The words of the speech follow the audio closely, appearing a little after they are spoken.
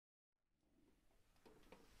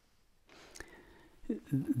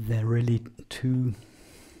they're really two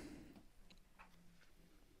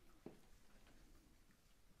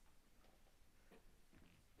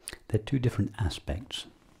different aspects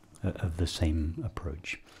of the same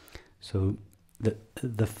approach. So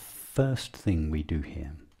the first thing we do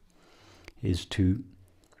here is to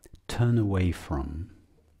turn away from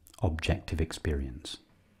objective experience.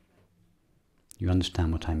 You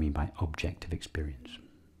understand what I mean by objective experience?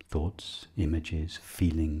 Thoughts, images,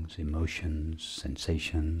 feelings, emotions,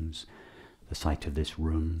 sensations, the sight of this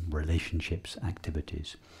room, relationships,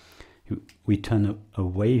 activities. We turn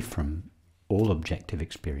away from all objective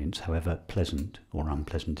experience, however pleasant or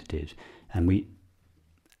unpleasant it is, and we,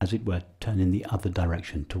 as it were, turn in the other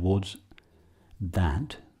direction towards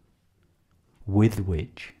that with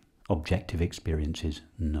which objective experience is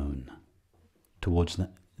known, towards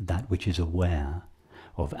that which is aware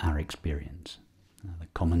of our experience. The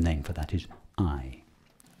common name for that is I.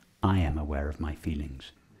 I am aware of my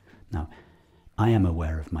feelings. Now, I am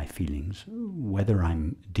aware of my feelings, whether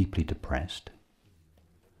I'm deeply depressed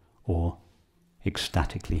or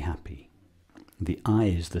ecstatically happy. The I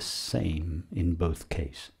is the same in both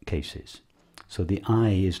cases. So the I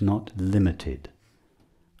is not limited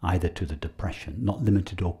either to the depression, not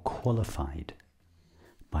limited or qualified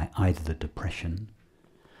by either the depression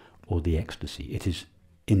or the ecstasy. It is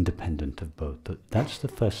independent of both. That's the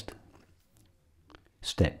first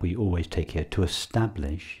step we always take here, to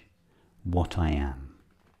establish what I am.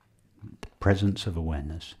 The presence of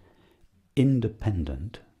awareness,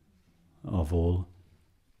 independent of all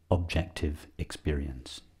objective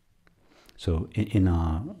experience. So in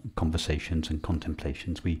our conversations and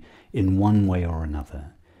contemplations, we, in one way or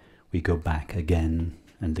another, we go back again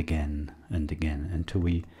and again and again until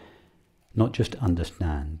we not just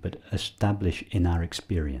understand, but establish in our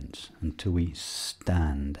experience, until we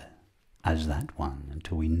stand as that one,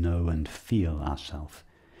 until we know and feel ourselves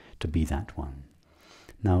to be that one.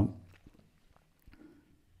 Now,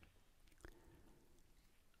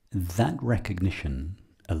 that recognition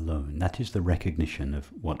alone, that is the recognition of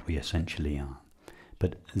what we essentially are.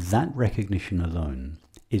 But that recognition alone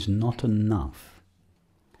is not enough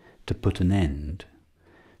to put an end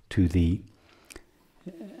to the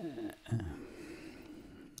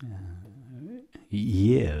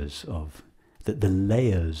years of, the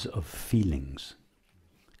layers of feelings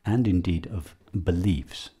and indeed of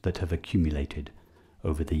beliefs that have accumulated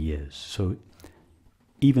over the years. So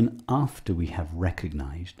even after we have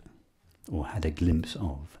recognized or had a glimpse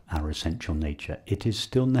of our essential nature, it is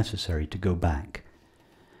still necessary to go back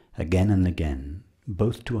again and again,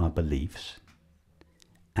 both to our beliefs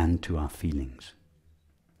and to our feelings.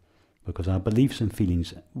 Because our beliefs and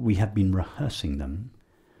feelings, we have been rehearsing them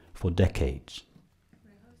for decades.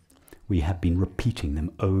 We have been repeating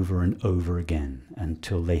them over and over again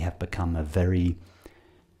until they have become a very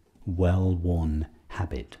well-worn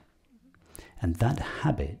habit. And that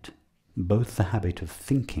habit, both the habit of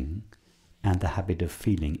thinking and the habit of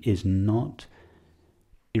feeling, is not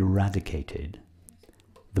eradicated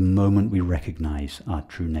the moment we recognize our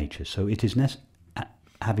true nature. So it is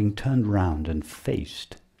having turned round and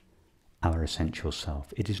faced our essential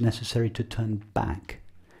self, it is necessary to turn back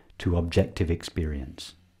to objective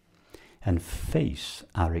experience and face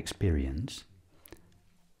our experience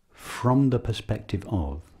from the perspective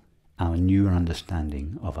of our newer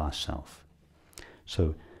understanding of ourself.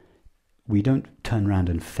 So we don't turn around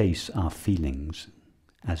and face our feelings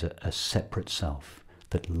as a separate self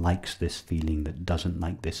that likes this feeling, that doesn't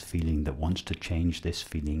like this feeling, that wants to change this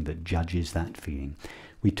feeling, that judges that feeling.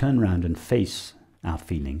 We turn around and face our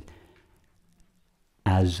feeling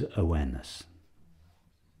as awareness.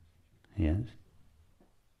 Yes?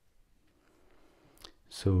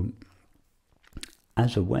 So,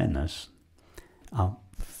 as awareness, our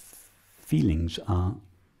feelings are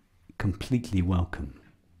completely welcome.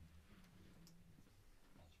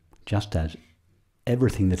 Just as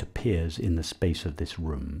everything that appears in the space of this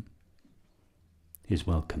room is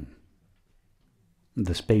welcome.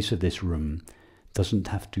 The space of this room doesn't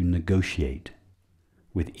have to negotiate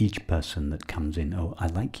with each person that comes in. Oh, I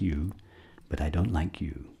like you, but I don't like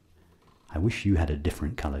you. I wish you had a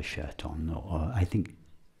different color shirt on. Or I think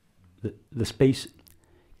the space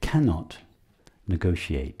cannot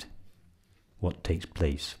negotiate what takes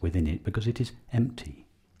place within it because it is empty.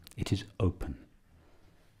 It is open.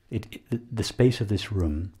 The space of this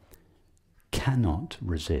room cannot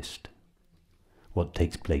resist what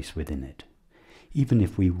takes place within it. Even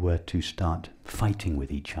if we were to start fighting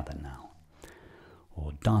with each other now,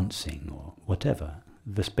 or dancing, or whatever,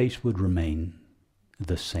 the space would remain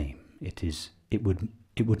the same. It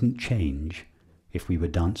wouldn't change if we were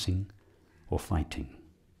dancing or fighting.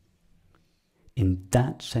 in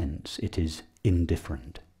that sense it is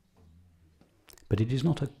indifferent. But it is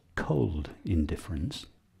not a cold indifference,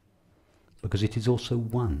 because it is also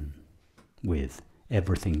one with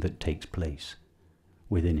everything that takes place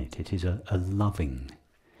within it. It is a loving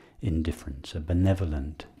indifference, a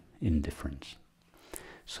benevolent indifference.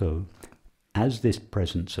 So, as this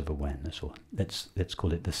presence of awareness, or let's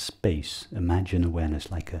call it the space, imagine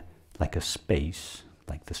awareness like a space,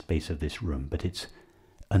 like the space of this room, but it's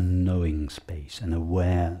a knowing space, an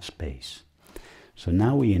aware space. So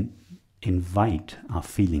now we invite our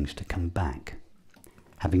feelings to come back,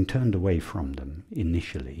 having turned away from them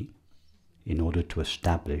initially, in order to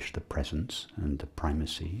establish the presence and the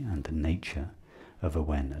primacy and the nature of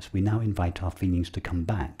awareness. We now invite our feelings to come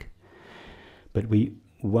back, but we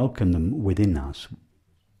welcome them within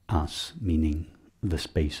us meaning the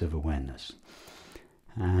space of awareness.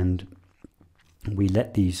 And we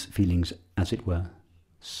let these feelings, as it were,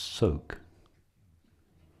 soak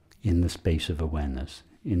in the space of awareness,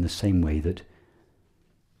 in the same way that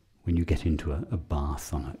when you get into a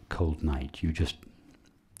bath on a cold night, you just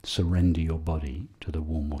surrender your body to the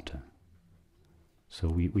warm water.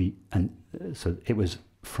 So so it was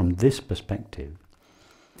from this perspective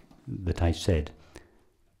that I said,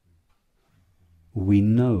 we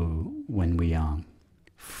know when we are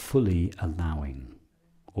fully allowing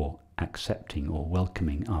or accepting or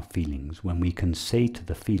welcoming our feelings, when we can say to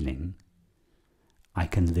the feeling, I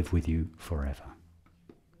can live with you forever.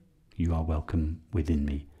 You are welcome within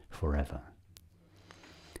me forever.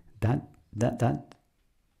 That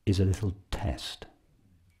is a little test.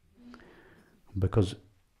 Because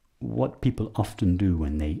what people often do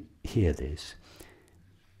when they hear this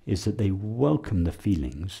is that they welcome the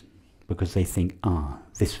feelings because they think,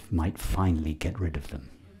 this might finally get rid of them.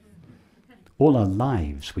 All our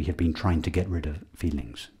lives we have been trying to get rid of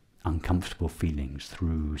feelings, uncomfortable feelings,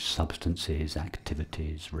 through substances,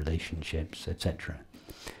 activities, relationships, etc.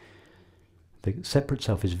 The separate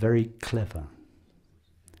self is very clever.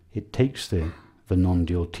 It takes the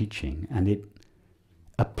non-dual teaching and it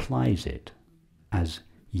applies it as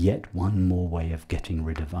yet one more way of getting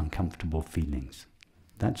rid of uncomfortable feelings.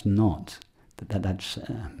 That's not, that's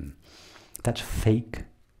fake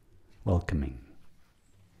welcoming.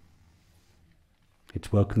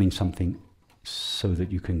 It's welcoming something so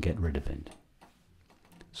that you can get rid of it.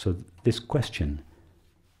 So this question,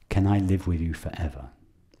 can I live with you forever,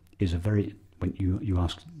 is a very, when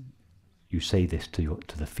you say this to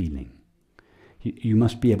the feeling, you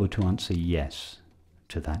must be able to answer yes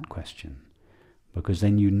to that question, because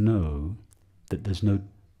then you know that there's no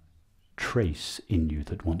trace in you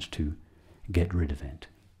that wants to get rid of it.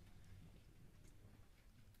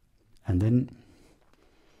 And then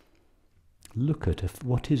look at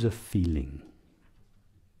what is a feeling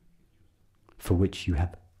for which you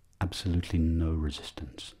have absolutely no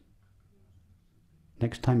resistance.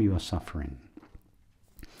 Next time you are suffering,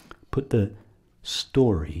 put the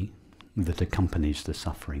story that accompanies the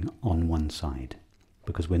suffering on one side,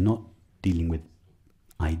 because we're not dealing with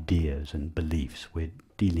ideas and beliefs, we're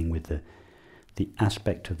dealing with the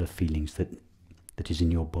aspect of the feelings that is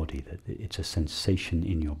in your body, that it's a sensation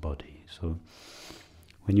in your body. So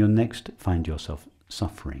when you next find yourself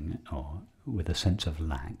suffering or with a sense of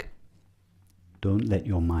lack, don't let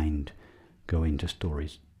your mind go into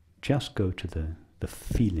stories. Just go to the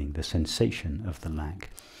feeling, the sensation of the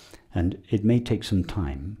lack. And it may take some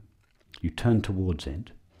time. You turn towards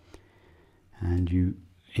it and you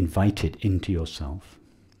invite it into yourself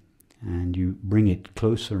and you bring it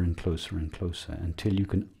closer and closer and closer until you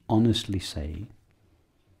can honestly say,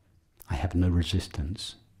 I have no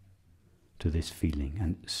resistance to this feeling,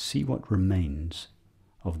 and see what remains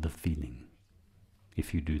of the feeling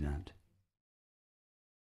if you do that.